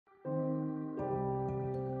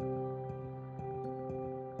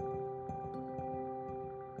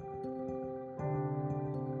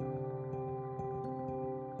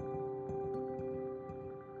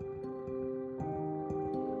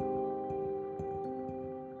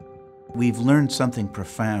We've learned something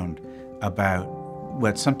profound about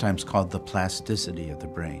what's sometimes called the plasticity of the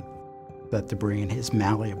brain. That the brain is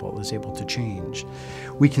malleable, is able to change.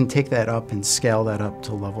 We can take that up and scale that up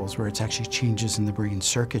to levels where it's actually changes in the brain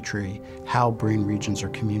circuitry, how brain regions are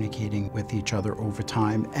communicating with each other over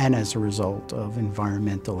time and as a result of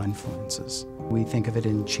environmental influences. We think of it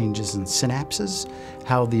in changes in synapses,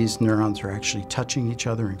 how these neurons are actually touching each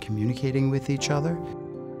other and communicating with each other.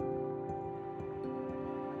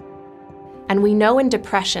 And we know in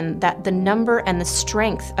depression that the number and the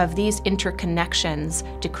strength of these interconnections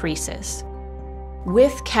decreases.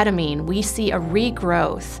 With ketamine, we see a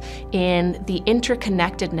regrowth in the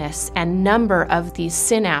interconnectedness and number of these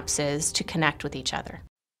synapses to connect with each other.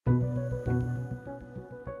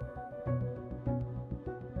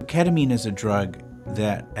 Ketamine is a drug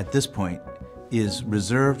that, at this point, is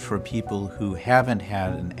reserved for people who haven't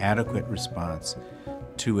had an adequate response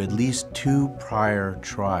to at least 2 prior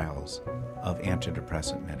trials of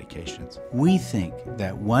antidepressant medications. We think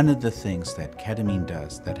that one of the things that ketamine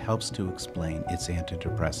does that helps to explain its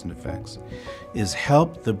antidepressant effects is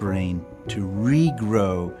help the brain to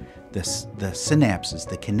regrow the synapses,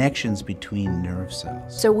 the connections between nerve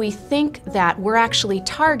cells. So we think that we're actually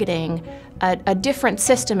targeting a different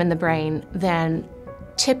system in the brain than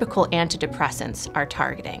typical antidepressants are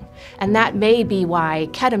targeting. And that may be why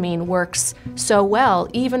ketamine works so well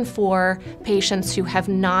even for patients who have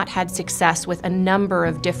not had success with a number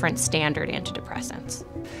of different standard antidepressants.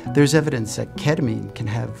 There's evidence that ketamine can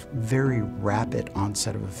have very rapid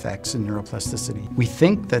onset of effects in neuroplasticity. We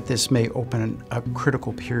think that this may open a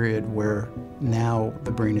critical period where now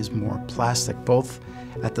the brain is more plastic, both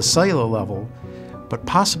at the cellular level, but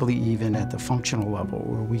possibly even at the functional level,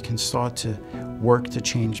 where we can start to work to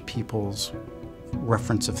change people's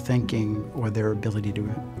reference of thinking or their ability to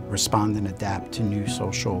respond and adapt to new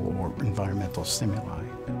social or environmental stimuli.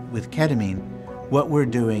 With ketamine, what we're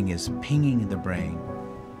doing is pinging the brain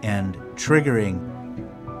and triggering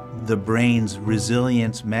the brain's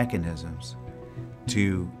resilience mechanisms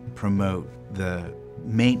to promote the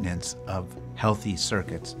maintenance of healthy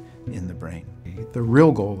circuits in the brain. The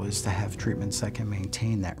real goal is to have treatments that can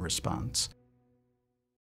maintain that response.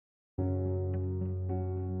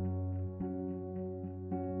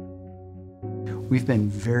 We've been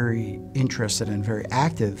very interested and very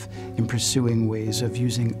active in pursuing ways of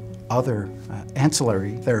using other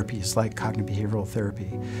ancillary therapies like cognitive behavioral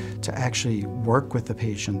therapy to actually work with the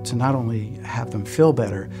patient to not only have them feel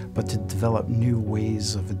better, but to develop new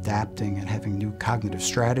ways of adapting and having new cognitive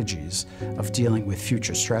strategies of dealing with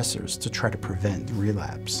future stressors to try to prevent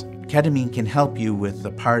relapse. Ketamine can help you with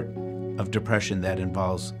the part of depression that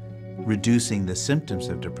involves reducing the symptoms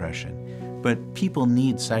of depression, but people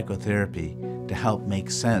need psychotherapy to help make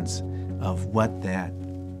sense of what that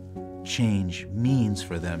change means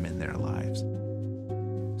for them in their lives.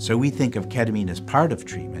 So we think of ketamine as part of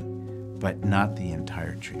treatment, but not the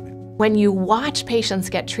entire treatment. When you watch patients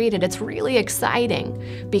get treated, it's really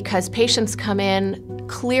exciting because patients come in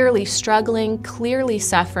clearly struggling, clearly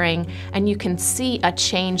suffering, and you can see a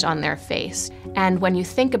change on their face. And when you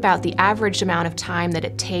think about the average amount of time that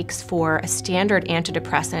it takes for a standard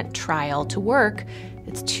antidepressant trial to work,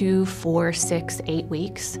 it's 2, 4, 6, 8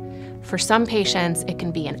 weeks. For some patients, it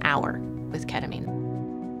can be an hour with ketamine.